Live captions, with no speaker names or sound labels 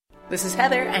This is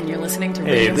Heather, and you're listening to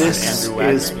Hey, Radio this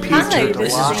Mopco. is Peter. Hi,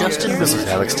 this is Justin. This is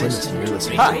Alex Timmons, and you're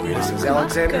listening Hi, to this is Radio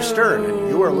Alexander Stern, and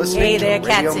you are listening Hey to there,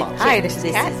 Radio Catsy. Mopco. Hi, this is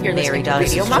Kat. You're listening to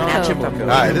Radio Mopco.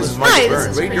 Hi, this is Hi, Michael this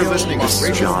Burns. is You're listening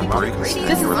to John Radio Briggs. Mopco.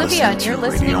 This is Olivia, and you're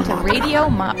listening to Radio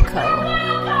Mopco.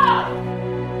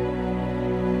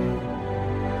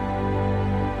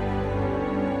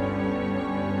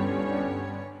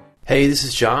 Hey, this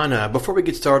is John. Before we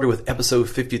get started with episode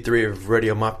 53 of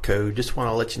Radio Mopco, just want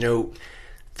to let you know,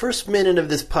 first minute of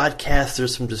this podcast,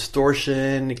 there's some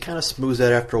distortion. It kind of smooths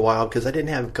out after a while because I didn't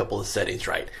have a couple of settings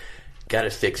right. Got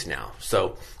it fixed now.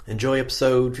 So enjoy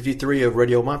episode 53 of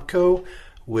Radio Mopco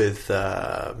with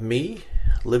me,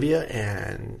 Olivia,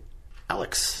 and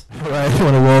Alex. All right, I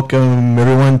want to welcome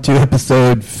everyone to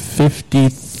episode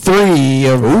 53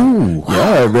 of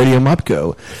Radio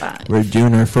Mopco. We're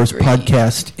doing our first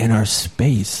podcast in our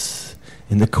space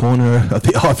in the corner of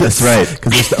the office. That's right.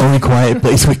 Because it's the only quiet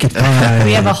place we can find.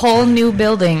 We have a whole new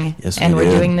building, Yes, and we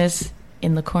we're do. doing this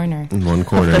in the corner. In one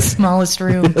corner. The smallest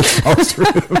room.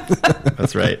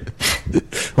 That's right.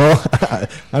 Well,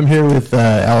 I'm here with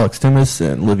Alex Timmis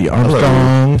and Olivia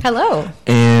Armstrong. Hello.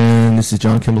 And this is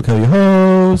John Kimblico, your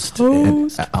host.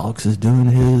 And Alex is doing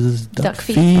his duck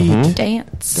feet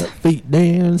dance. Duck feet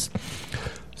dance.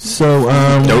 So,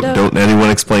 Don't anyone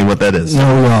explain what that is.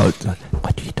 no,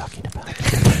 what are you talking about?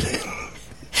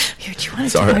 Here, do you want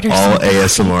It's to our order all something?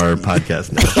 ASMR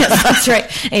podcast now. Yes, that's right.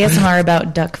 ASMR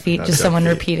about duck feet. About Just duck someone feet.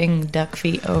 repeating duck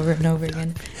feet over and over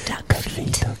again. Duck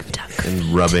feet. Duck feet. And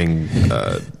rubbing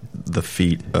the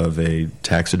feet of a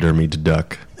taxidermied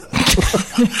duck.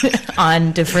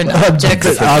 On different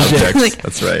objects. Like,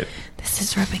 That's right. this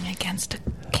is rubbing against a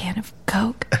can of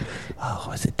Coke.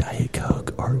 Oh, is it Diet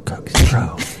Coke or Coke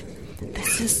Zero?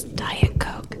 This is Diet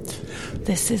Coke.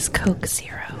 This is Coke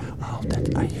Zero. Oh,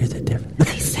 I hear the difference.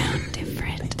 They sound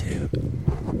different.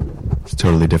 It's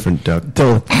totally different duck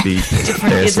feet.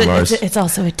 ASMRs. It's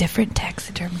also a different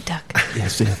taxiderm duck.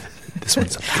 Yes, this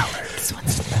one's a mallard. This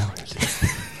one's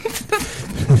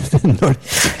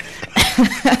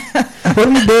What are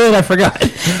we doing? I forgot.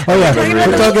 Oh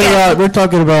yeah, we're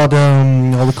talking about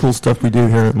all the cool stuff we do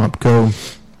here at Mopco.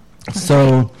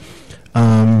 So,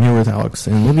 here with Alex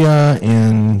and Olivia,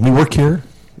 and we work here.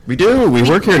 We do. We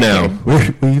work here now. We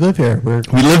live here. We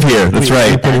live here. That's we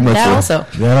right. pretty much That live- also.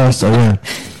 That also, yeah.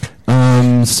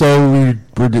 So we've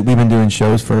been doing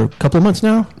shows for a couple of months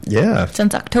now. Yeah.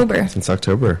 Since October. Since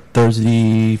October.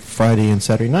 Thursday, Friday, and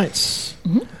Saturday nights.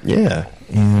 Yeah.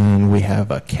 And we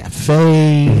have a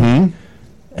cafe and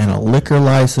a liquor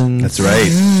license. That's right.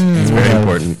 And It's we very have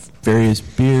important. Various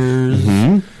beers.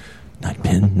 Nine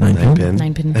pin. Nine pin.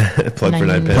 Plug for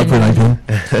Nine Pin. Plug for Nine Pin.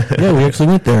 Yeah, we actually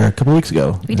went there a couple of weeks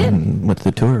ago. We did. And went to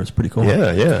the tour. It was pretty cool.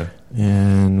 Yeah.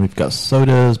 And we've got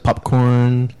sodas,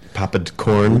 popcorn. Popped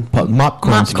corn.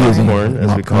 Mopcorn, excuse me. Mopcorn,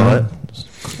 as we call it.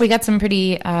 We got some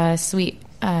pretty sweet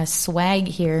swag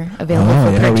here available Oh,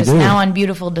 for yeah, we purchase. do. Now on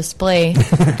beautiful display,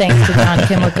 thanks to John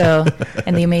Kimblico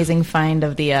and the amazing find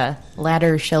of the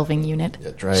ladder shelving unit.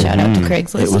 That's right. Shout out to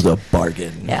Craigslist. It was a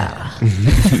bargain. Yeah.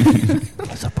 It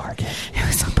was a bargain. It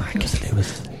was a bargain.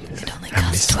 It only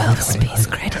cost 12 space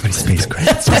credits. Space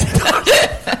credits.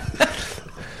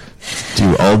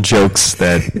 Do all jokes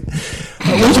that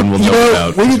no one will know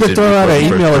about. We need to because throw out didn't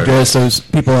an record email first. address so those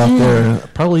people out there.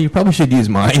 You probably should use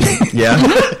mine. Yeah.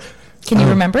 Can you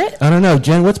remember it? I don't know,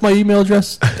 Jen. What's my email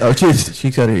address? Oh,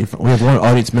 she's got it. We have one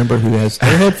audience member who has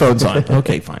their headphones on.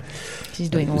 Okay, fine. She's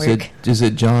doing Is work.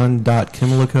 it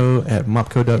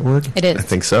john.kimblico@mopco.org? It is. I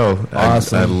think so.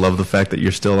 Awesome. I love the fact that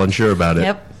you're still unsure about it.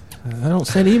 Yep. I don't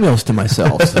send emails to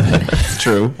myself. It's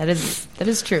true. That is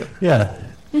true. Yeah.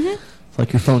 It's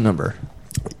like your phone number.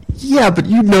 Yeah, but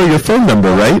you know your phone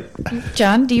number, right?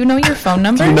 John, do you know your phone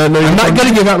number? Do you not know your I'm not phone going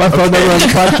to give out my phone number on the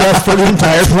podcast for the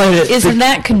entire planet. Isn't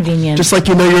that convenient? Just like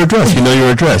you know your address. You know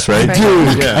your address, right? Right.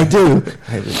 Dude, Yeah. I do.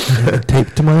 I have it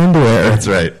taped to my underwear. That's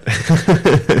right.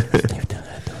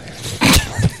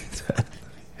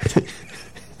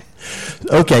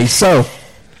 Okay, so,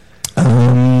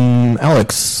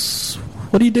 Alex,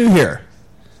 what do you do here?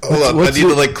 Hold on. I what's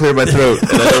need to clear my throat,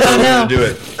 and I don't know how to do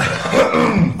it.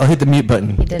 I'll hit the mute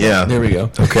button. He did it. Yeah. There we go.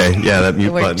 Okay. Yeah, that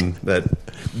mute worked. button, that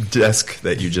desk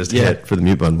that you just hit for the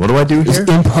mute button. What do I do It's here?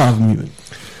 improv mute.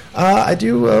 I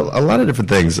do a lot of different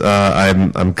things.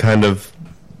 I'm kind of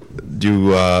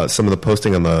do some of the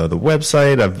posting on the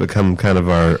website. I've become kind of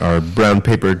our brown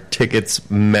paper tickets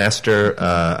master.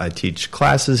 I teach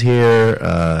classes here.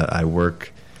 I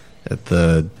work at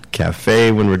the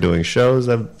cafe when we're doing shows.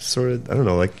 I've sort of, I don't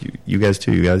know, like you guys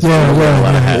too. You guys Yeah, wear a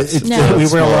lot of yeah, hats. it's- It's No. a we wear a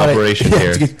small lot of operation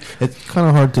here. It's kind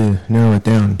of hard to narrow it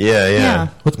down. Yeah.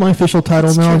 What's my official title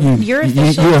It's now? true. Your official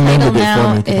you title amended it now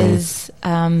for me today. is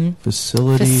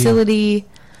Facility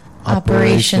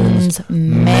operations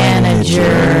manager.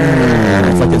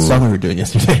 It's like that song we were doing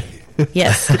yesterday.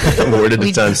 Yes. Word at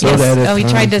a time. Slow that at we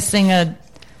time. tried to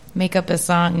make up a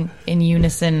song in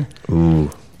unison. Ooh,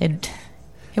 It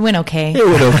went okay. It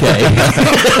went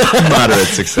okay. moderate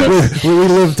success. we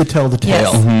live to tell the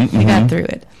Yes, tale. we got through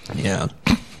it. Yeah.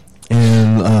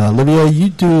 And Olivia, you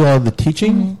do all the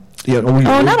teaching. Yeah.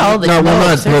 not all the- no, no,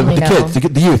 not certainly the no. kids,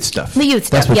 the youth stuff. The youth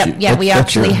stuff. That's what Yep. you- Yeah, we that's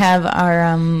actually your- have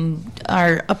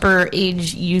our upper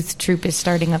age youth troop is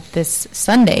starting up this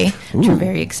Sunday, which we're Ooh.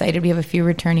 very excited. We have a few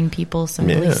returning people, some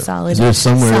really Yeah. solid, Is there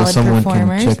somewhere solid someone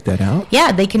performers. can check that out?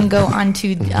 Yeah, they can go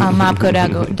onto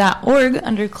mopco.org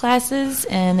under classes,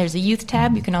 and there's a youth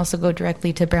tab. You can also go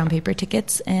directly to Brown Paper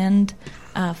Tickets and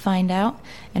find out.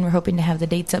 And we're hoping to have the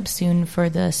dates up soon for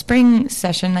the spring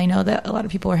session. I know that a lot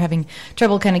of people are having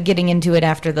trouble kind of getting into it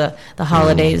after the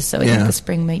holidays, so I Yeah. think the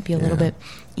spring might be a little Yeah. bit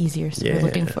easier. So Yeah. we're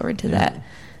looking forward to that.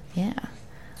 Yeah.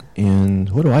 And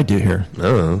what do I do here? I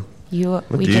don't know.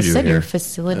 We do you just do said here? your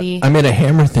facility. I made a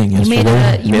hammer thing you yesterday.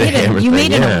 made You made a hammer you thing,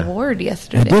 made an yeah. award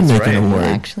yesterday. I did make right. an You award.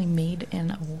 actually made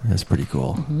an award. That's pretty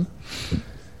cool.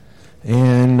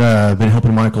 And I've been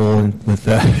helping Michael with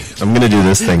that. I'm gonna do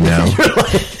this thing now.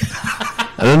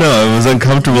 I don't know. I was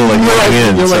uncomfortable like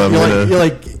going in, so I'm you're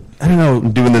like, I don't know,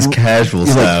 I'm doing this casual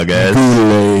you're style, like, guys.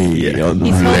 Goulet on the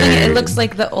He's holding it. It Leg. looks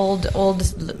like the old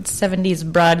 70s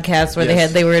broadcast where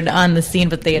they were on the scene,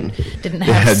 but they didn't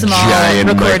have had small giant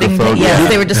recording. microphones. Yes, Yeah.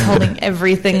 they were just holding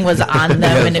everything was on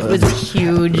them, and it was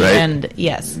huge. Right. And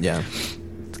yes, Yeah.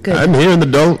 it's good. I'm here in the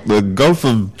Gulf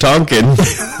of Tonkin.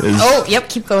 Oh, yep,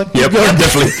 keep going. Yep,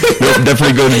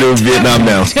 definitely going to do Vietnam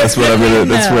now. That's what I'm gonna.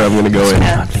 That's where I'm gonna go in.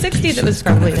 Yeah, 60s it was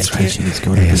probably That's that right. too. She's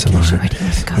going to vacation. Where do you want to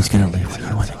go? He's going to leave. Where do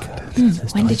you want to go?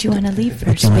 When did you want to leave for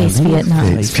Do you wanna Space leave?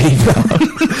 Vietnam? Space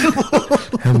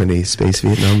Vietnam. How many Space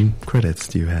Vietnam credits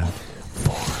do you have?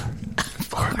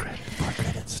 4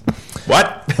 credits.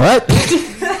 What? What?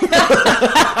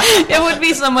 It would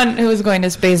be someone who was going to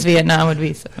Space Vietnam. Would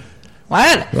be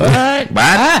what? What?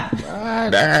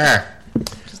 What?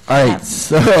 All right.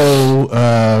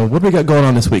 So, what do we got going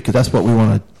on this week? Because that's what we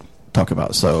want to talk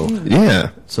about. So, Yeah.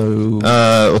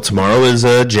 Well, tomorrow is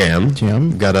a jam. Jam.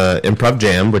 We've got a improv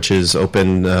jam, which is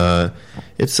open.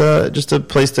 It's just a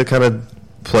place to kind of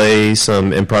play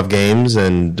some improv games,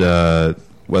 and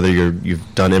whether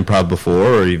you've done improv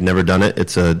before or you've never done it,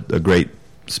 it's a great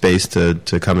space to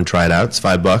come and try it out. It's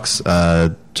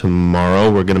 $5.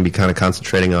 Tomorrow we're going to be kind of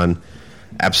concentrating on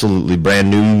absolutely brand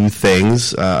new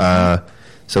things.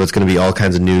 So it's going to be all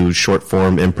kinds of new short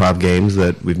form improv games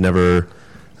that we've never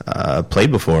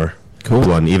played before. Cool.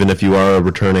 One. Even if you are a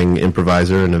returning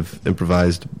improviser and have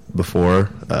improvised before,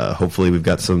 hopefully we've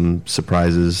got some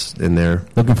surprises in there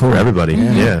Looking forward. for everybody.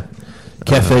 Yeah.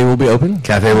 Cafe will be open.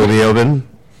 Cafe will be open.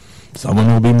 Someone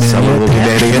will be manning Someone will be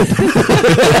manning it.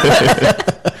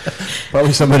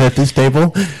 Probably someone at this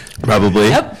table Probably.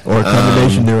 Yep. or a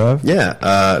combination thereof.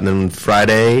 Yeah. And then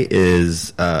Friday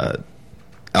is Alpha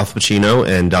Pacino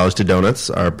and Dollars to Donuts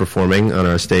are performing on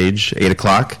our stage, 8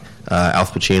 o'clock.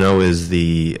 Alpha Pacino is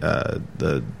a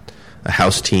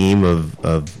house team of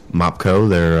Mopco.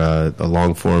 They're a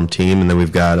long-form team. And then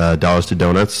we've got Dollars to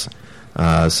Donuts,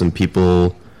 some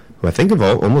people who I think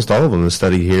almost all of them have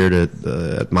studied here at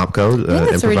Mopco, I think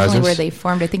that's originally improvisers. where they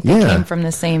formed. I think they Yeah. came from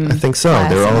the same. I think so. class,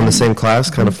 They were all in and the then- same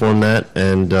class, kind of formed that,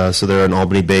 and so they're an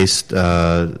Albany-based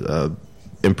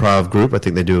improv group. I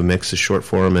think they do a mix of short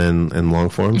form and long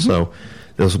form. So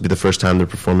this will be the first time they're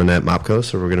performing at Mopco.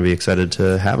 So we're going to be excited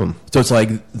to have them. So it's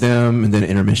like them, and then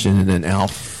intermission, and then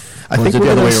Alf. I Or think is it we're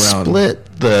the other going way to around? split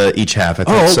each half. I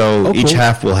think Oh, so. oh, Each cool.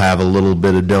 half will have a little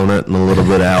bit of donut and a little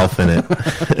bit of Alf in it.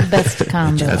 Best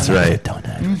combo. That's right.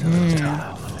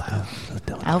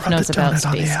 Alf knows about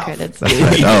space credits. That's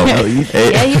right. Oh,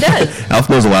 Yeah, he does. Alf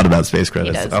knows a lot about space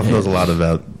credits. does. Alf knows a lot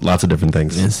about lots of different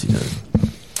things. Yes, he does.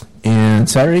 And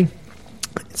Saturday?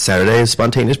 Saturday is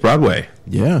Spontaneous Broadway.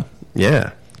 Yeah.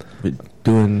 Yeah. We're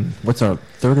doing, what's our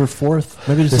third or fourth?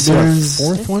 Maybe this This will be our is-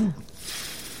 fourth one?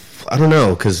 I don't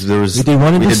know, because there was We did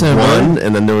one in December. one,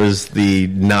 and then there was the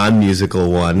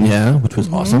non-musical one, Yeah, which was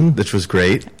awesome. which was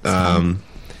great.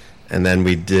 And then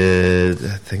we did.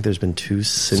 I think there's been 2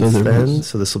 since there then, was-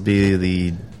 so this will be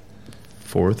the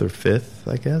 4th or 5th,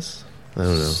 I guess. I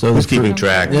don't know. So Who's the keeping fir-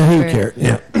 track? Yeah, who cares?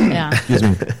 Yeah. Yeah. Excuse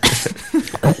me.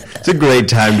 It's a great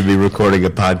time to be recording a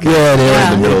podcast. Yeah, it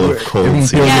is. In the middle of cold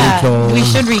Everything's season. Yeah, cold. we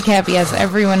should recap. Yes,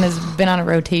 everyone has been on a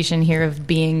rotation here of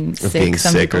being sick. being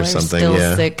Some sick people or are something, still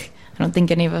yeah. sick. I don't think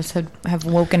any of us have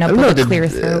woken I up don't with know. a clear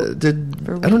throat.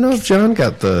 I don't know if John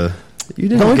got the. You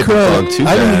didn't get the bug too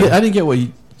I bad. didn't get what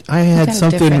you. I had Kind of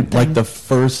something different like thing. the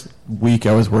first week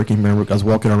I was working. Remember, I was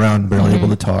walking around, barely able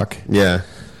to talk. Yeah,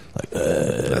 Like,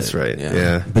 that's right. yeah.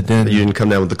 Yeah. But then- you didn't come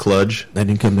down with the kludge. I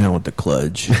didn't come down with the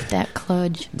kludge. That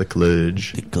kludge. The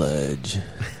kludge. The kludge.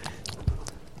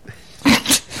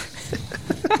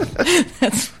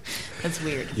 That's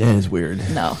weird. Yeah, it's weird.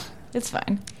 No, it's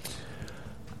fine.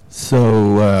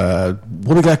 So,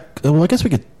 what we got? Well, I guess we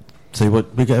could say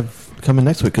what we got coming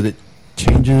next week because it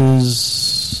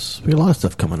changes. We got a lot of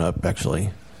stuff coming up,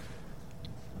 actually.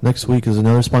 Next week is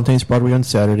another Spontaneous Broadway on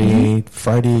Saturday.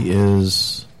 Friday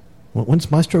is.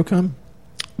 When's Maestro come?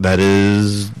 That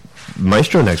is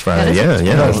Maestro next Friday. That is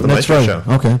Yeah, it's the next Maestro Friday.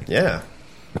 show. Okay. Yeah.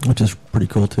 Which is pretty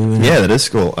cool, too. isn't it? Yeah, that is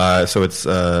cool. So it's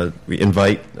we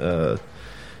invite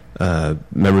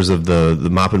members of the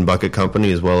Mop and Bucket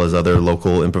Company as well as other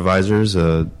local improvisers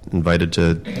invited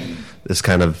to this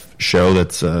kind of show.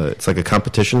 That's it's like a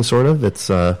competition sort of. It's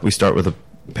we start with a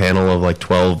panel of like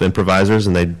 12 improvisers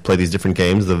and they play these different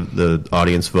games. The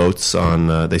audience votes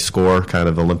on they score kind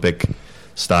of Olympic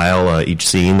style each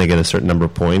scene. They get a certain number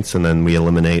of points and then we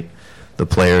eliminate the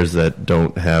players that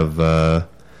don't have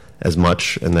as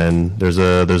much, and then there's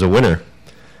a winner.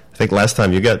 I think last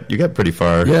time you got pretty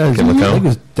far. Yeah, Kim I McComb. think it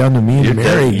was down to me You're and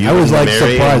Mary. down- you I was and like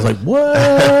Mary surprised, and- like,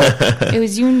 what? It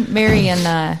was you, Mary, and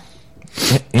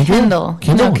Andrew? Kendall.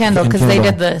 No, Kendall, because they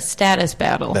did the status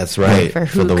battle. That's right. For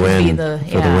who for the could win. be the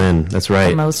for the win. That's right.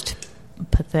 the most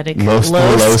pathetic, Most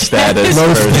low, low status Low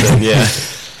person. Yeah.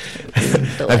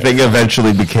 Delightful. I think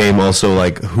eventually became also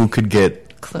like who could get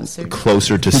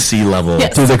Closer. to sea level.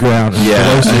 Yes. To the ground. Yeah.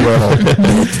 Below sea level.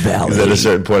 Mid Valley. Because at a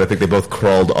certain point, I think they both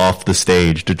crawled off the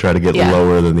stage to try to get Yeah.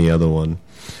 lower than the other one.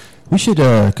 We should,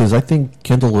 because I think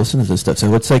Kendall listens to this stuff. So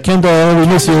let's say, Kendall, we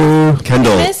miss you.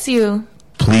 Kendall, Miss you.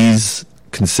 please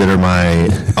consider my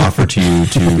offer to you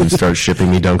to start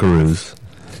shipping me Dunkaroos.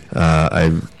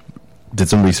 I did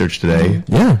some research today.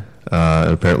 Yeah.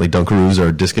 Apparently, Dunkaroos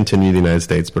are discontinued in the United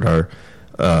States, but are,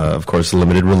 of course,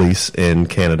 limited release in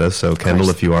Canada. So, Kendall,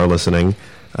 if you are listening,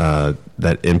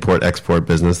 that import-export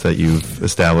business that you've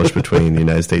established between the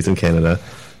United States and Canada,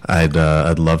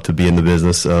 I'd love to be in the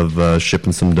business of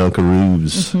shipping some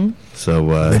Dunkaroos. Mm-hmm. So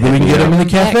Maybe we can get them in the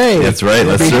cafe. That's right.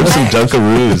 Let's serve some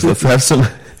Dunkaroos. Let's have some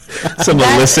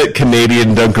illicit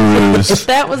Canadian Dunkaroos. If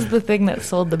that was the thing that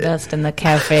sold the best in the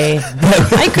cafe,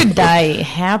 I could die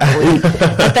happily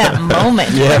at that moment.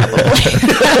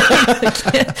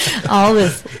 Probably. All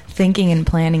this thinking and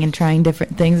planning and trying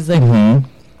different things. It's like, And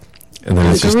then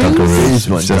it's just Dunkaroos? Dunkaroos. It's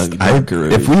It's just,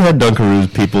 Dunkaroos. if we had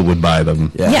Dunkaroos, people would buy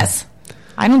them. Yeah. yes.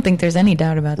 I don't think there's any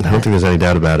doubt about I don't that. think there's any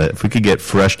doubt about it. If we could get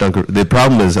fresh Dunkaroos. The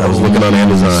problem is I was looking on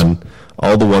Amazon.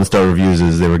 All the one-star reviews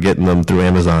is they were getting them through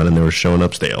Amazon and they were showing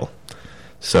up stale.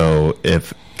 So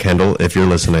if, Kendall, if you're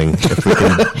listening, if we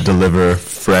can deliver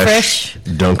fresh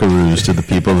Dunkaroos to the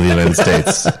people of the United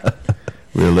States,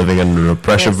 we're living under an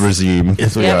oppressive Yes. regime.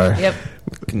 Yes, we Yep, are. Yep.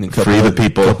 Free the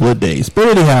people. Couple of days.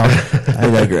 But anyhow, I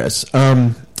digress.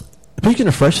 Speaking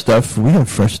of fresh stuff, we have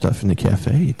fresh stuff in the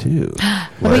cafe, too.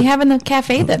 What do we have in the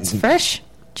cafe that's fresh,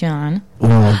 John?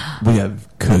 Well, we have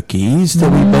cookies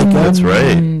that we bake up. That's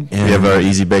right. We have our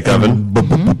Easy Bake Oven.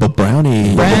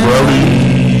 Brownie.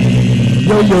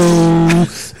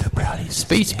 Yo-yos. The brownies.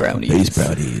 Space brownies. Space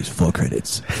brownies. Full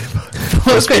credits.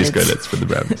 Space credits. credits for the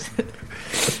brownies.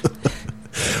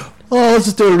 Well, let's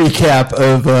just do a recap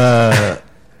of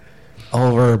all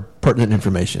of our pertinent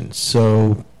information.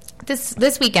 So,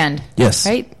 This weekend. yes.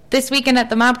 Right? This weekend at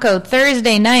the Mopco,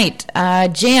 Thursday night,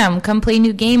 jam. Come play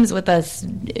new games with us.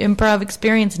 Improv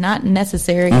experience not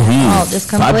necessary at all. Just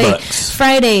come play. $5.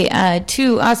 Friday,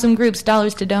 2 awesome groups,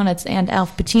 Dollars to Donuts and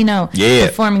Alf Pacino. Yeah.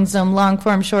 Performing some long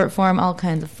form, short form, all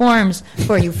kinds of forms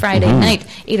for you Friday night,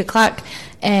 8 o'clock.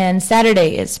 And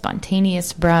Saturday is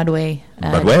Spontaneous Broadway.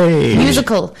 Broadway.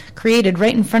 Musical created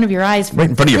right in front of your eyes.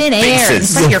 Right in front of your thin air, in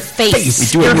faces. front of your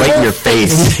face. We do it right in whole your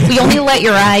face. We only let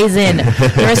your eyes in.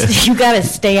 The rest, you got to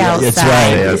stay outside. That's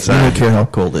right. Yeah, We don't care how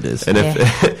cold it is. And if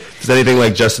it's anything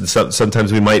like Justin,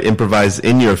 sometimes we might improvise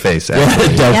in your face. Yeah, it Actually.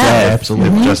 does. Yeah. Yeah,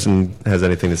 absolutely. If Justin has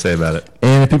anything to say about it.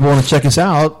 And if people want to check us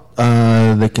out,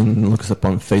 they can look us up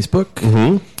on Facebook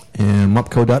and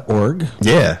mopco.org.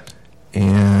 Yeah.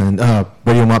 And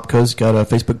Radio Mopco's got a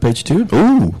Facebook page too.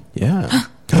 Ooh. Yeah.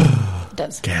 It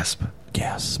does. Gasp.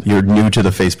 Yes. You're new to the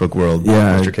Facebook world,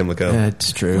 Yeah. Mr. Kimlico.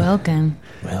 That's true. Welcome.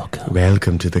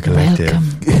 Welcome to the collective.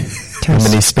 Welcome. How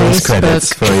many space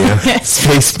credits for you?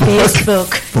 Facebook.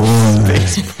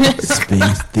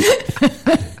 Facebook.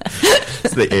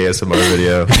 It's the ASMR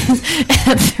video.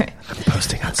 That's right.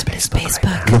 Posting on Facebook.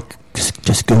 Facebook. Look,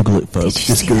 just Google it, folks. Did you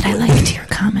Just see that I Google liked your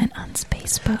comment on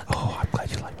Facebook? Oh, I'm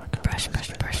glad you like my comment. Brush, brush,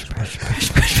 brush, brush, brush,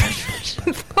 brush,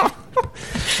 brush.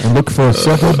 And look for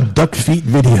several duck feet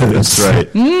videos. That's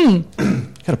right.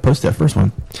 Gotta post that first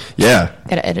one. Yeah.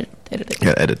 Gotta edit it.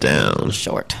 Gotta edit down.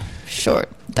 Short.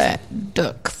 That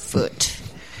duck foot.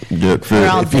 Duck food. We're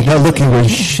all If you're not looking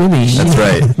with shimmy. That's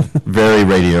right. Very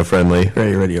radio friendly.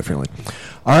 Very radio friendly.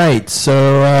 All right,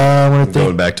 so I want to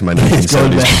Going back to my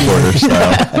 1970s quarter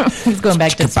style. He's going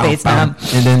back to space now.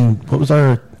 And then what was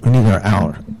we need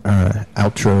our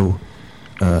outro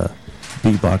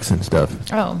beatbox and stuff.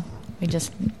 Oh, we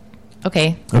just...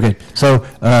 Okay. Okay, so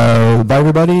bye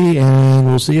everybody, and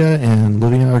we'll see ya. And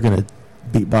Livy and I are gonna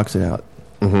beatbox it out.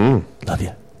 Mm-hmm. Love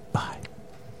you. Bye.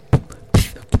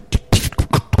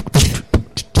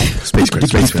 Space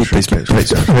credits.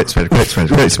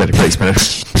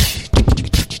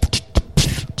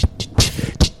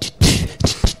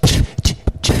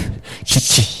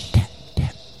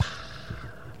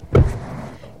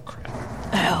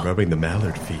 Rubbing the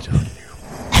mallard feet on you.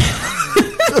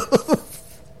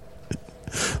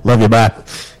 Love you. Bye.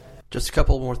 Just a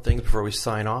couple more things before we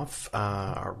sign off.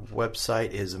 Our website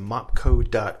is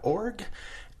mopco.org.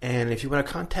 And if you want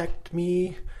to contact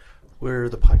me where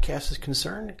the podcast is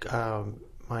concerned,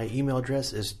 my email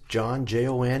address is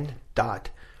john.kimlico,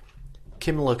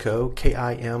 KIMLICKO,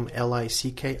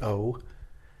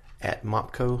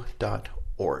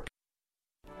 @mopco.org.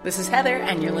 This is Heather,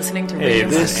 and you're listening to Hey,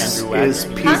 Radio this Mopco. is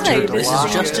Peter. Hi, this is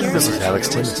DeLocke. Justin. This is Alex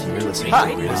Timothy. You're listening.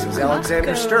 Hi, this is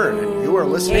Alexander Stern, and you are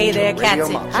listening Hey to there, Radio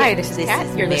Katsy. Mopco. Hi, this is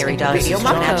Kat. You're listening to Radio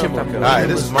Mopco. Hi,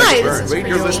 this is Mike Hi, this Burns. is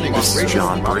You're listening to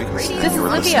John Martin. This is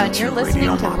Livia, and you're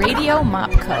listening to Radio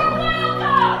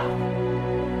Mopco.